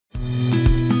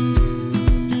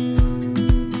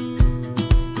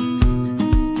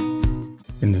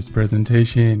In this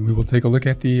presentation, we will take a look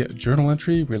at the journal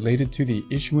entry related to the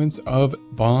issuance of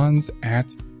bonds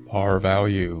at par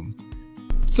value.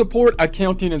 Support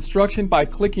accounting instruction by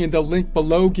clicking the link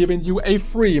below, giving you a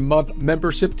free month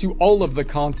membership to all of the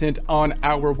content on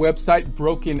our website,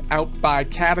 broken out by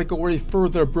category,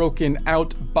 further broken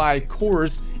out by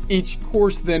course. Each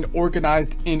course then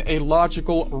organized in a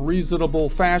logical, reasonable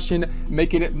fashion,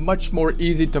 making it much more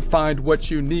easy to find what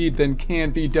you need than can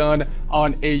be done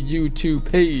on a YouTube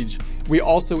page. We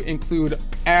also include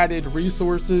added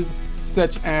resources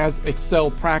such as Excel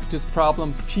practice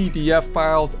problems, PDF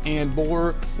files, and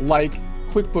more, like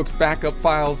QuickBooks backup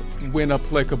files when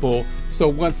applicable. So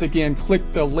once again, click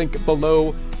the link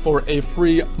below for a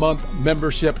free month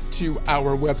membership to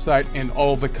our website and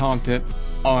all the content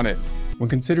on it. When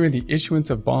considering the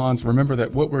issuance of bonds, remember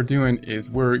that what we're doing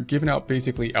is we're giving out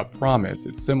basically a promise.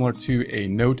 It's similar to a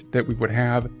note that we would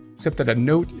have, except that a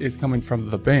note is coming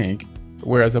from the bank,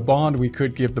 whereas a bond, we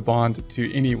could give the bond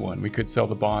to anyone. We could sell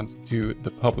the bonds to the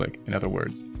public, in other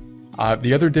words.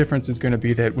 The other difference is going to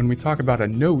be that when we talk about a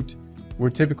note,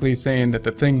 we're typically saying that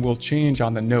the thing will change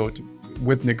on the note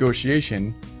with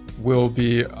negotiation will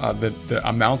be the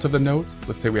amount of the note.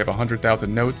 Let's say we have a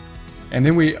 100,000 note. And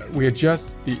then we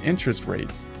adjust the interest rate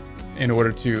in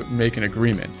order to make an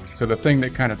agreement. So the thing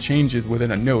that kind of changes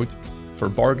within a note for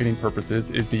bargaining purposes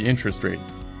is the interest rate.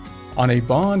 On a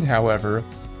bond, however,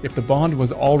 if the bond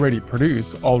was already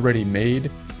produced, already made,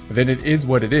 then it is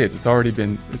what it is. It's already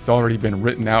been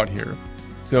written out here.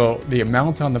 So the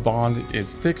amount on the bond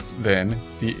is fixed then,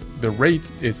 the rate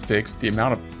is fixed, the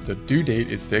amount of the due date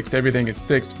is fixed, everything is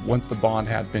fixed once the bond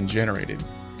has been generated.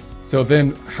 So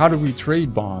then how do we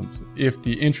trade bonds if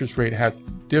the interest rate has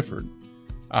differed?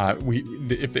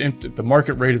 If the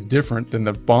market rate is different than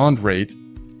the bond rate,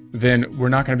 then we're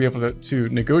not going to be able to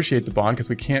negotiate the bond because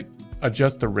we can't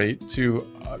adjust the rate to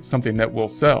something that will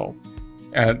sell.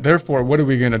 And therefore, what are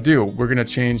we going to do? We're going to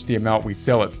change the amount we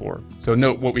sell it for. So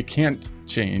note what we can't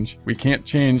change. We can't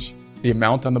change the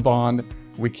amount on the bond.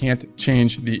 We can't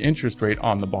change the interest rate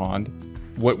on the bond.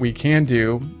 What we can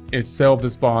do is sell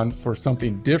this bond for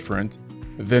something different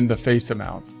than the face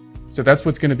amount. So that's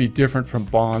what's going to be different from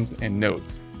bonds and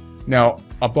notes. Now,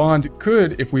 a bond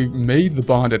could, if we made the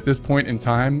bond at this point in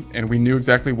time and we knew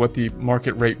exactly what the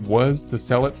market rate was to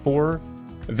sell it for,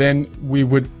 then we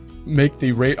would make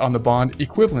the rate on the bond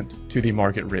equivalent to the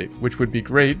market rate, which would be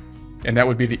great. And that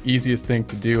would be the easiest thing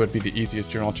to do. It'd be the easiest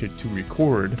journal entry to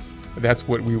record. That's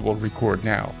what we will record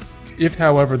now. If,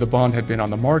 however, the bond had been on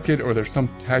the market or there's some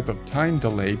type of time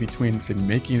delay between the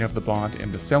making of the bond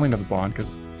and the selling of the bond,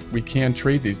 because we can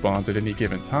trade these bonds at any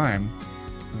given time,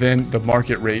 then the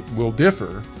market rate will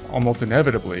differ almost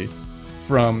inevitably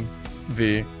from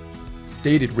the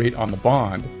stated rate on the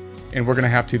bond. And we're going to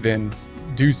have to then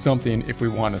do something if we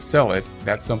want to sell it.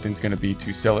 That something's going to be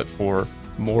to sell it for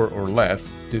more or less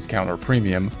discount or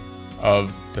premium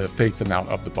of the face amount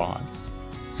of the bond.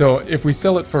 So if we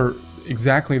sell it for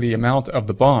exactly the amount of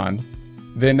the bond,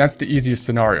 then that's the easiest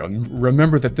scenario.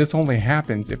 Remember that this only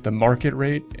happens if the market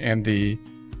rate and the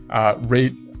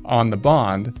rate on the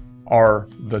bond are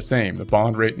the same. The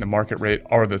bond rate and the market rate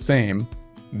are the same.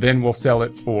 Then we'll sell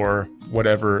it for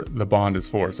whatever the bond is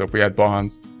for. So if we had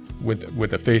bonds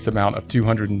with a face amount of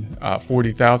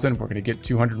 240,000, we're going to get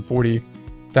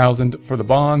 240,000 for the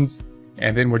bonds,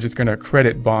 and then we're just going to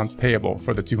credit bonds payable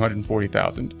for the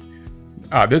 240,000.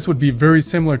 This would be very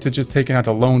similar to just taking out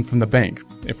a loan from the bank.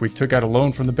 If we took out a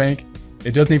loan from the bank,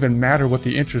 it doesn't even matter what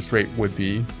the interest rate would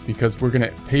be because we're going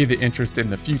to pay the interest in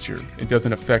the future. It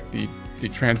doesn't affect the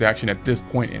transaction at this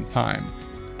point in time.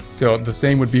 So the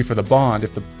same would be for the bond.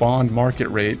 If the bond market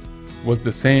rate was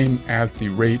the same as the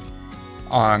rate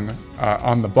on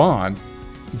the bond,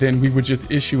 then we would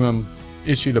just issue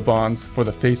the bonds for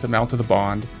the face amount of the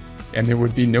bond, and there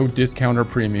would be no discount or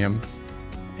premium.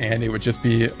 And it would just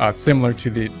be similar to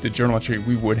the journal entry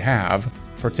we would have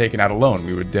for taking out a loan.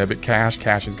 We would debit cash.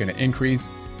 Cash is going to increase,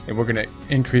 and we're going to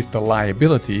increase the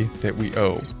liability that we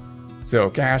owe.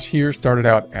 So cash here started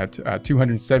out at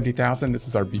 270,000. This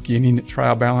is our beginning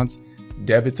trial balance.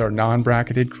 Debits are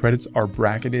non-bracketed. Credits are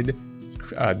bracketed.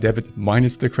 Debits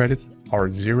minus the credits are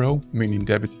 0, meaning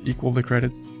debits equal the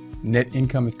credits. Net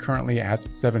income is currently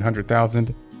at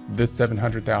 700,000. This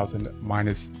 700,000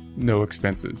 minus no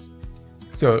expenses.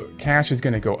 So cash is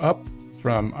going to go up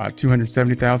from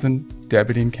 270,000,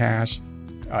 debiting cash,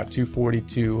 240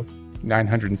 to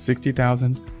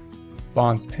 960,000.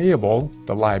 Bonds payable,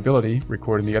 the liability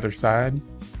recording the other side,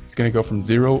 it's going to go from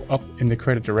 0 up in the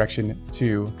credit direction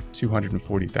to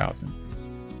 240,000.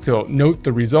 So note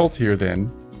the result here then.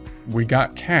 We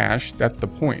got cash, that's the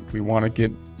point. We want to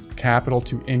get capital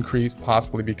to increase,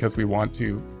 possibly because we want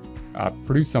to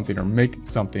produce something or make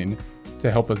something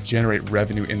to help us generate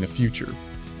revenue in the future.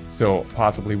 So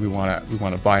possibly we want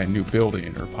to buy a new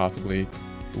building, or possibly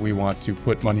we want to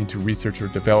put money into research or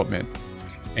development.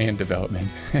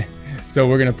 So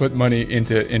we're going to put money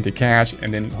into cash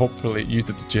and then hopefully use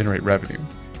it to generate revenue.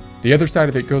 The other side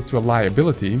of it goes to a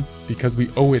liability because we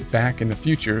owe it back in the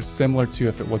future, similar to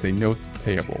if it was a note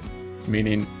payable,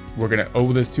 meaning we're going to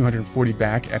owe this $240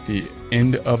 back at the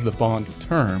end of the bond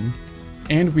term,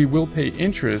 and we will pay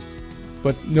interest.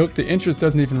 But note, the interest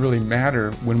doesn't even really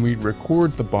matter when we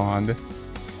record the bond,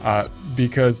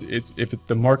 because if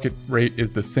the market rate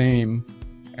is the same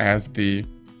as the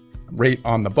rate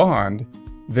on the bond,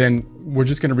 then we're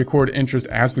just going to record interest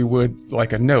as we would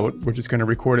like a note. We're just going to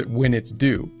record it when it's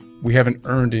due. We haven't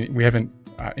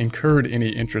incurred any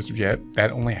interest yet.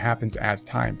 That only happens as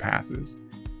time passes.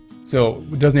 So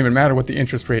it doesn't even matter what the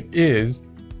interest rate is.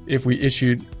 If we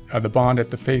issued the bond at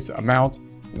the face amount,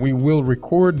 we will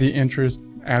record the interest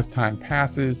as time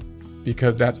passes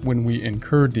because that's when we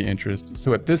incurred the interest.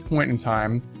 So at this point in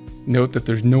time, note that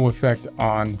there's no effect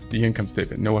on the income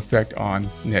statement, no effect on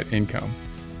net income.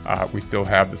 We still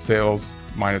have the sales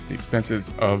minus the expenses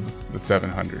of the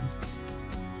 $700.